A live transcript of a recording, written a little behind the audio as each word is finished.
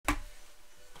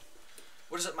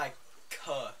was it my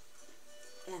cuh?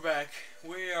 We're back.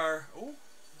 We are. Oh,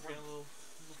 we're in a little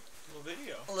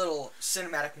video. A little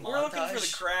cinematic montage. We're looking for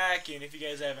the Kraken. If you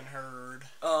guys haven't heard.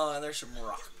 And there's some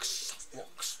rocks.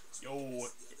 Yo,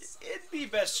 it'd be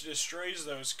best to destroy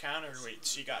those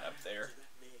counterweights you got up there.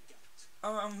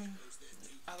 I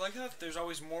like that there's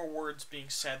always more words being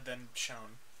said than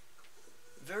shown.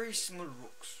 Very smooth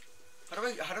rocks. How do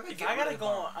I get rid of the If I gotta go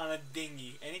bomb? on a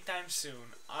dinghy anytime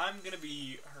soon, I'm gonna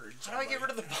be hurt. How do I get rid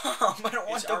of the bomb? I don't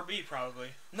want It's to. RB probably.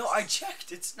 No, I checked.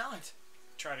 It's not.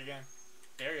 Try it again.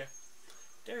 Dare ya.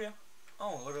 Dare ya.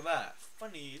 Oh, look at that.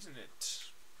 Funny, isn't it?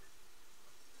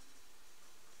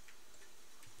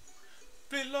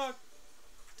 Play like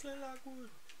wood.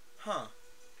 Huh.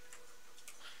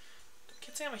 I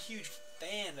can't say I'm a huge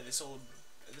fan of this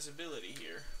ability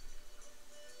here.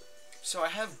 So I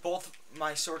have both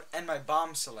my sword and my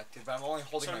bomb selected, but I'm only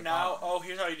holding my So now, bomb.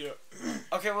 here's how you do it.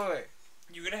 Okay, wait.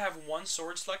 You're gonna have one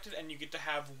sword selected, and you get to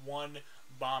have one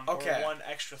bomb Okay. or one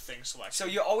extra thing selected. So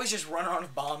you always just run around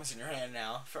with bombs in your hand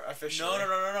now, for officially.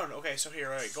 No. Okay, so here,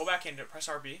 wait, go back into it. Press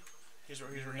RB. Here's what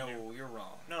we're gonna do. No, you're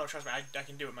wrong. No, trust me, I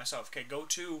can do it myself. Okay, go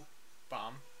to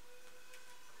bomb.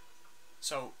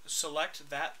 So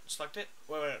select that. Select it.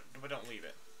 Wait, but don't leave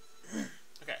it.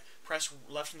 Okay, press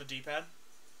left on the D-pad.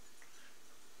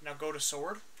 Now go to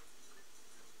sword.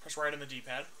 Press right on the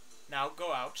D-pad. Now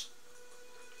go out.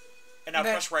 And now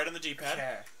press right on the D-pad.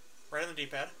 Okay. Right on the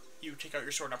D-pad. You take out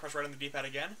your sword. Now press right on the D-pad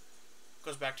again.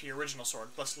 Goes back to your original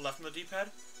sword. Press left on the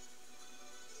D-pad.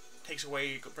 Takes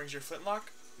away, brings your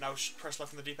flintlock. Now press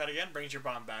left on the D-pad again. Brings your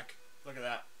bomb back. Look at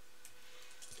that.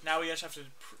 Now we just have to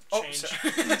change.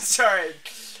 Oh, sorry.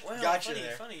 Well, Gotcha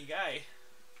there. funny guy.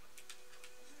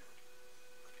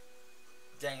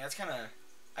 Dang, that's kind of.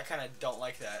 I kind of don't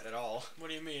like that at all. What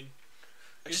do you mean?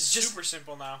 It's It's just super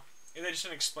simple now. They just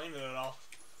didn't explain it at all.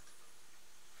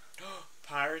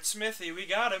 Pirate Smithy, we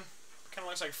got him. Kind of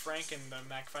looks like Frank in the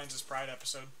Mac Finds His Pride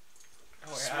episode. Oh,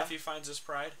 yeah? Smithy finds his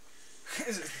pride.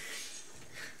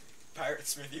 Pirate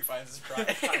Smithy finds his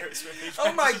pride. Pirate Smithy.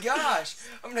 Oh my gosh!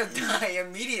 I'm gonna die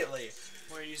immediately.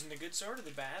 We're using the good sword or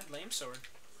the bad, lame sword?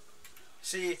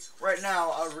 See, right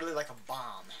now I would really like a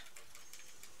bomb.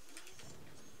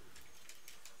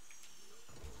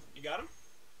 You got him?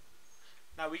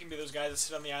 Now we can be those guys that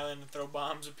sit on the island and throw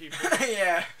bombs at people.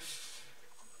 Yeah.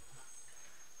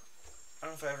 I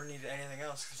don't know if I ever needed anything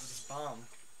else because of this bomb.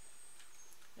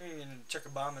 I'm gonna chuck a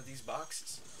bomb at these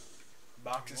boxes.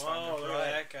 Boxes find Whoa, their look pride.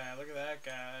 at that guy. Look at that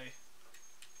guy.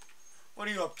 What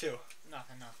are you up to?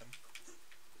 Nothing.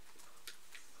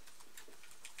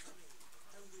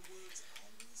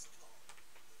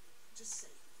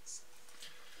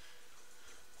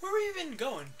 Where are we even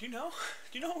going? Do you know?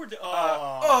 Do you know where we're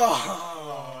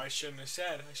I shouldn't have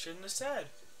said.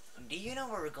 Do you know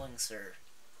where we're going, sir?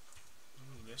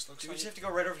 Ooh, this looks Do we like just have to go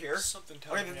right over here? something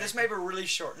telling Okay, me this I may be really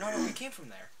short. No, we came from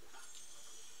there.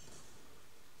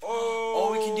 Oh,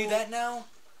 Oh, we can do that now?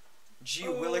 Gee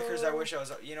willikers, I wish I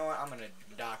was... You know what? I'm gonna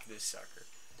dock this sucker.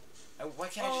 Why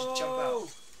can't I just jump out?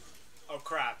 Oh,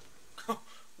 crap.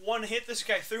 One hit, this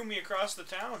guy threw me across the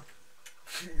town.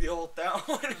 The old town.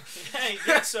 Yeah, he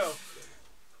did so.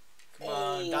 Come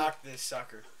on, dock this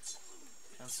sucker.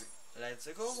 Let's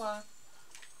go on.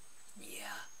 Yeah.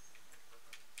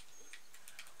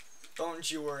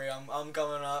 Don't you worry, I'm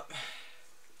coming up.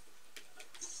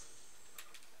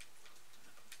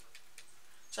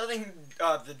 So I think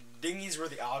the dinghies were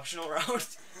the optional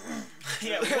route.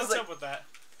 Yeah, what's up with that?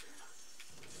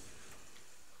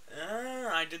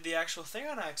 I did the actual thing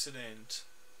on accident.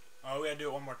 Oh, we gotta do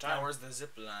it one more time. Now where's the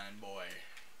zip line, boy?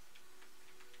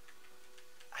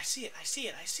 I see it.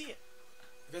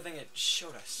 Good thing it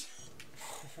showed us.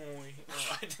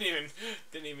 I didn't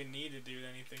even need to do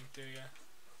anything to you.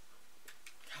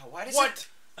 God, why does What?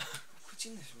 it put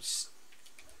you in the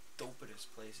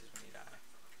stupidest places when you die?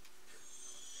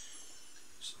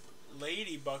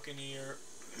 Lady Buccaneer.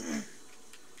 Do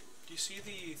you see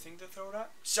the thing to throw it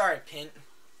at? Sorry, Pint.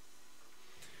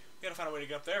 You gotta find a way to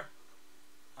get up there.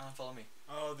 Follow me.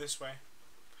 Oh, this way.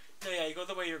 Yeah, you go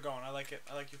the way you're going. I like it.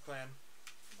 I like your plan.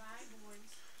 Bye,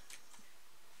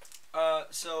 boys.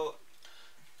 So...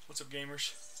 What's up,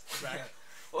 gamers? We're back.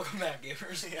 Welcome back,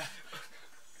 gamers. Yeah.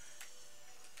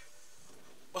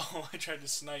 Oh, I tried to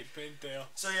snipe Pintail.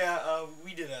 So yeah,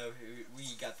 we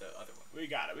got the other one. We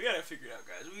got it. We got it figured out,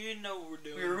 guys. We didn't know what we're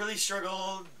doing. We really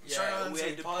struggled. Yeah, we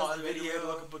had to pause the video, video.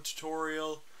 look up a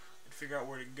tutorial, and figure out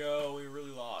where to go. We were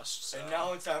really lost. So. And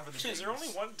now it's time for the Is there only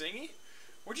dinghies. one dinghy?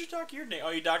 Where'd you dock your dinghy? Oh,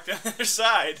 you docked on the other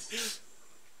side.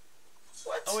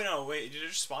 What? Oh, wait, no. Wait, did it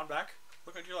just spawn back?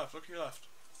 Look at your left. Look at your left.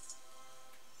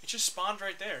 It just spawned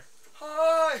right there.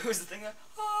 Hi! Who's the thing that...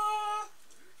 Ah!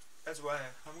 That's why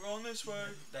I'm going this way.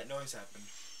 that noise happened.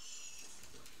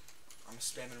 I'm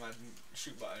spamming my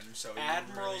shoot button, so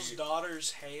Admiral's really...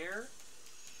 daughter's hair?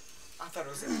 I thought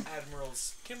it was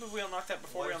Admiral's... Can't believe we unlocked that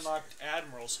before we Wife's unlocked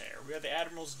Admiral's hair. We had the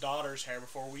Admiral's daughter's hair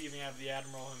before we even have the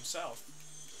Admiral himself.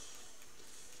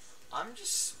 I'm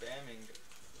just spamming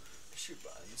the shoot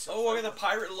button. So Oh, I got the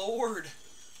Pirate Lord!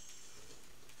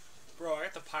 Bro, I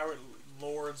got the Pirate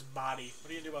Lord's body.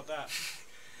 What are you gonna do about that?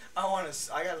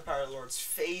 I got the Pirate Lord's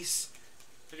face.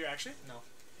 Did you actually? No.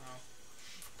 Oh.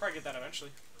 Probably get that eventually.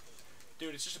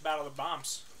 Dude, it's just a battle of the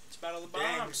bombs. It's a battle of the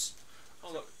Dang. bombs.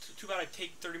 Oh look, too bad I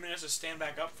take 30 minutes to stand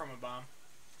back up from a bomb.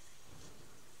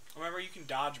 Remember, you can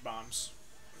dodge bombs.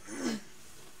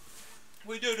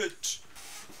 We did it!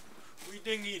 We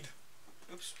dinged.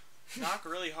 Oops. Knock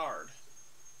really hard.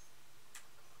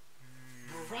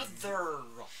 Brother!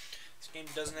 This game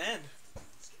doesn't end.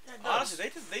 Yeah, it does.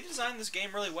 Honestly, they designed this game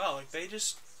really well. Like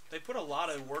they put a lot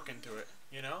of work into it.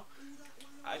 You know,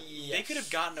 they could have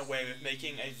gotten away with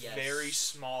making a very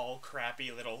small, crappy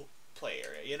little play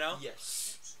area. You know?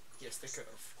 Yes. Yes, they could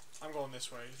have. I'm going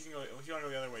this way. If you can go, if you want to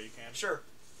go the other way, you can. Sure.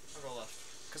 I'll go left.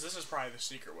 Because this is probably the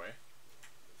secret way.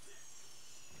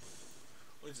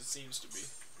 At least it seems to be.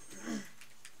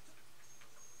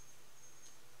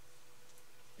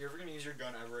 You ever gonna use your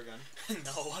gun ever again?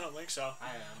 No, I don't think so.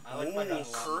 I am. I like my gun a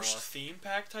lot Cursed more. theme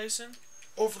pack, Tyson?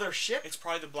 Oh, for their ship? It's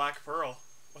probably the Black Pearl.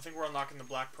 I think we're unlocking the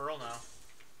Black Pearl now.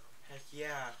 Heck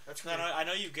yeah. That's No, cool. I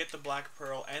know you get the Black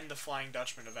Pearl and the Flying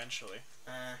Dutchman eventually.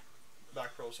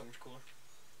 Black Pearl is so much cooler.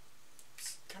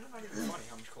 It's kind of not even funny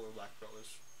how much cooler Black Pearl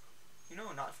is. You know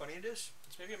how not funny it is?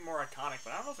 It's maybe more iconic,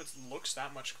 but I don't know if it looks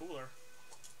that much cooler.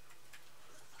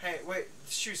 Hey, wait.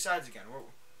 Choose sides again.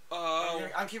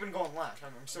 I'm keeping going left.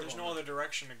 I'm still There's going no left. other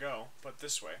direction to go, but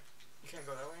this way. You can't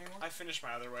go that way anymore? I finished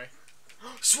my other way.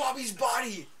 Swabby's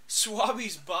body!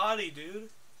 Swabby's body, dude.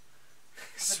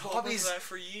 I've been hoping Swabby's... for that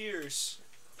for years.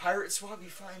 Pirate Swabby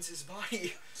finds his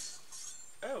body.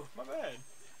 Oh, my bad.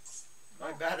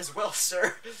 My bad as well,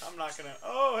 sir. I'm not gonna...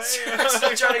 Oh, hey! I'm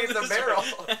still trying to get the This barrel.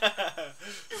 way.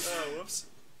 Oh, whoops.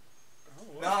 Oh,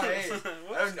 whoops. No, hey.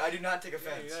 Whoops. I do not take Yeah,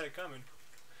 offense. you got it coming.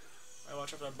 I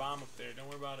watch out for that bomb up there. Don't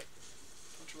worry about it.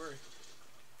 Don't you worry.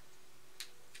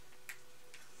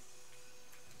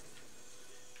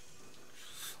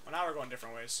 Well, now we're going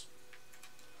different ways.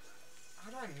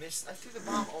 How did I miss? I threw the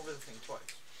bomb over the thing twice.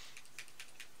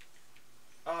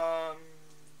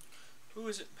 Who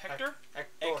is it? Hector? Hector.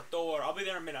 Hector. I'll be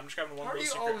there in a minute. I'm just grabbing one How are real you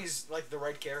secret. always like the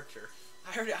right character?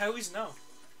 I always know.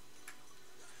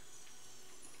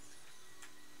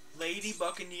 Lady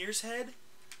Buccaneer's head?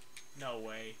 No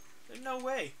way. There's no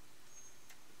way.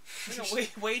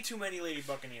 There's way too many Lady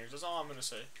Buccaneers. That's all I'm gonna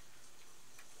say.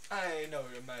 I know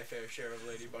my fair share of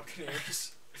Lady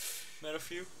Buccaneers. Met a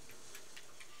few.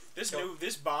 Nope.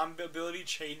 This bomb ability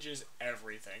changes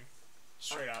everything.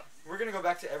 Straight up. We're gonna go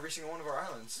back to every single one of our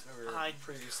islands that we were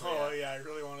previously at. Yeah, I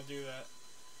really want to do that.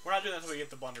 We're not doing that until we get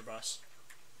the blunderbuss.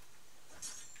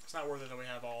 It's not worth it until we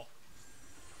have all.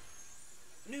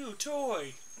 New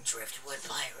toy. Driftwood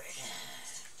pirate.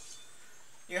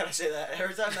 You gotta say that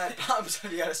every time that pops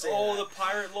up. You gotta say Oh, that. the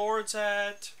Pirate Lord's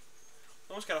hat.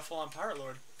 Almost got a full-on Pirate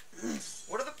Lord.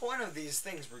 What are the point of these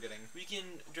things we're getting? We can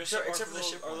dress Except- up except for the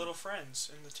ship our one. little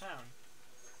friends in the town.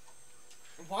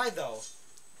 Why though?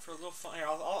 For a little fun. Here,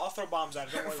 I'll throw bombs at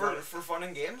it. Don't worry about it. for fun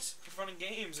and games? For fun and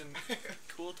games and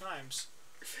cool times.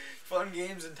 Fun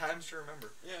games and times to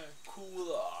remember. Yeah,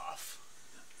 cool off.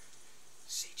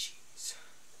 Say cheese.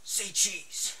 Say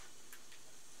cheese.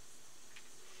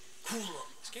 Cool.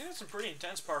 This game has some pretty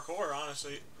intense parkour,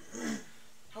 honestly.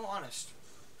 How honest?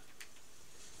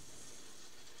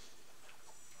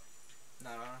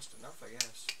 Not honest enough, I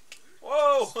guess.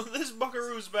 Whoa! This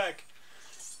buckaroo's back.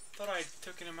 Thought I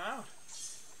took him out.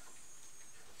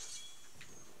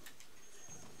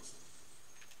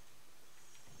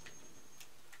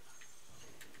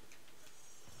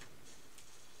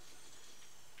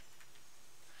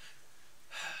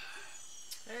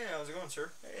 Hey, how's it going,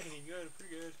 sir? Hey, good,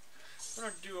 pretty good. I'm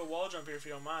gonna do a wall jump here if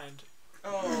you don't mind.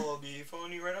 Oh, I'll be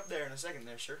following you right up there in a second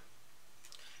there, sir.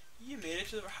 You made it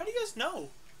to the... How do you guys know?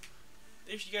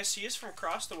 If you guys see us from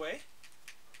across the way?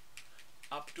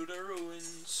 Up to the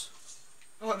ruins.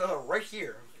 Oh no, right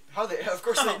here. How they? Of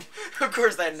course Oh. they. Of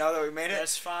course they know that we made it.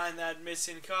 Let's find that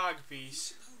missing cog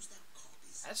piece.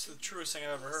 That's the truest thing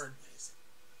I've ever heard.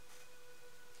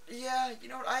 Yeah, you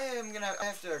know what? I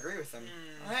have to agree with them.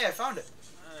 Hmm. Hey, I found it.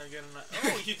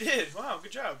 Oh, you did. Wow,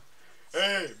 good job.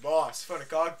 Hey, boss, found a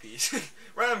cog piece.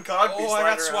 Random cog piece. Oh, I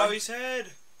got lying around. Swabby's head.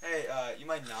 Hey, you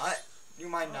might not. You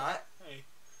might not. Hey.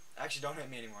 Actually, don't hit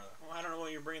me anymore though. Well, I don't know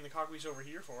what you're bringing the cog piece over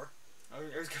here for. I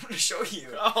was going to show you.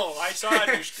 Oh, I saw it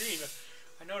on your screen.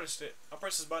 I noticed it. I'll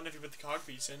press this button if you put the cog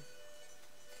piece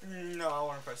in. No, I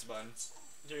want to press the button.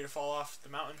 Dare you to fall off the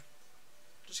mountain?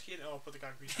 Just kidding. Oh, put the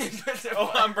cog piece in.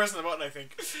 Oh, I'm pressing the button, I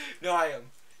think. No, I am.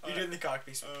 You're doing the cock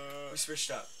piece. We switched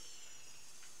up.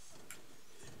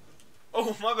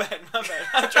 Oh, my bad.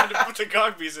 I tried to put the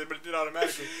cog piece in, but it did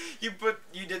automatically. You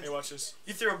did. Hey, watch this.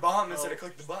 You threw a bomb instead of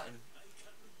click the button.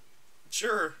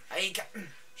 Sure. Hey,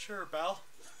 Sure, pal.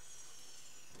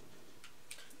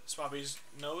 Swabby's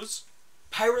nose.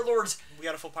 Pirate Lords. We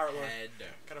got a full Pirate Lord. Head.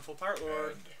 Got a full Pirate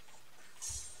Lord.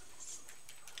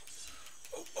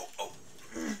 Oh.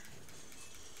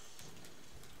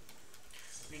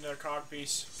 Need another cog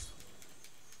piece.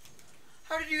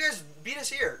 How did you guys beat us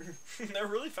here? They're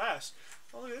really fast.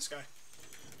 Oh, look at this guy.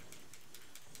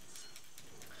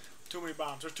 Too many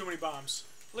bombs. There's too many bombs.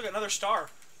 Look, another star.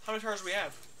 How many stars do we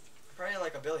have? Probably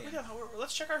like 1 billion. Look at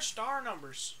let's check our star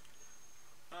numbers.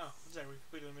 Oh, what's that? We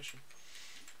completed the mission.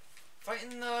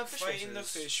 Fighting the fish faces. Fighting the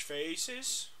fish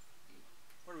faces.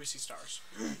 Where do we see stars?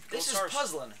 This is stars.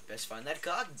 puzzling. Best find that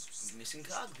missing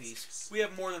cog piece. We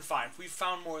have more than 5. We've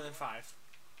found more than 5.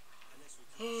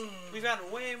 We've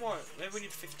gotten way more. Maybe we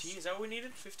need 15. Is that what we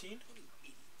needed? 15?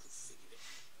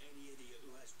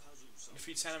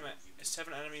 Defeat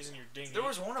 7 enemies in your dinghy. There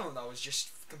was one of them that was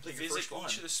just complete your Visit first one.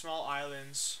 each of the small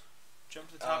islands. Jump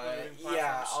to the top of the moving platforms.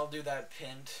 Yeah, I'll do that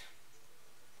pinned.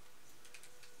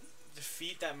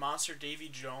 Defeat that monster Davy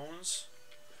Jones.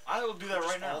 I will do that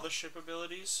right now. All the ship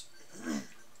abilities.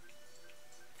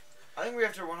 I think we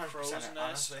have to 100% Crow's it, nest.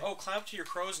 honestly. Oh, climb up to your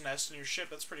crow's nest in your ship.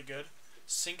 That's pretty good.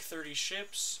 Sink 30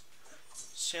 ships.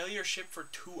 Sail your ship for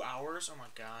 2 hours. Oh my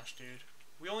gosh, dude.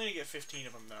 We only need to get 15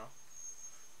 of them though.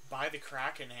 Buy the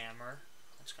Kraken hammer.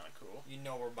 That's kind of cool. You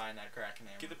know we're buying that Kraken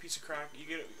hammer. Get the piece of crack. You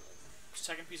get a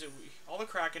second piece of. All the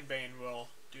Kraken Bane will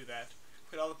do that.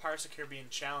 Put all the Pirates of the Caribbean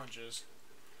challenges.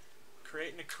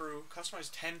 Creating a crew. Customize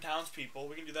 10 townspeople.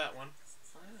 We can do that one.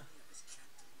 Oh, yeah.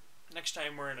 Next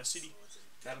time we're in a city.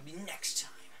 That'll be next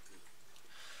time.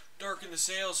 Darken the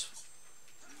sails.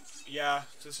 Yeah,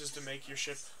 this is to make your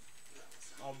ship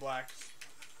all black.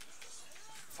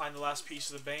 Find the last piece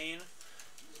of the Bane.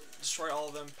 Destroy all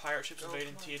of them. Pirate ships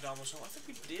invading Tiadomo's home. I think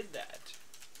we did that.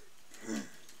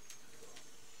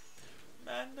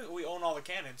 Man, look, we own all the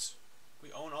cannons.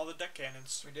 We own all the deck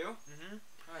cannons. We do? Mm-hmm.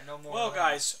 Alright, no more. Well,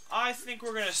 guys, I think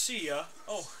we're gonna see ya.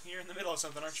 Oh, you're in the middle of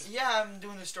something, aren't you? Yeah, I'm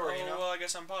doing the story, you know? Well, I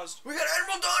guess I'm paused. We got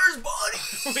Admiral Donner's body!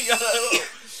 We got.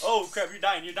 Oh crap! You're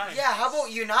dying. Yeah, how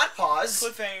about you not pause?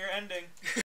 Cliffhanger ending.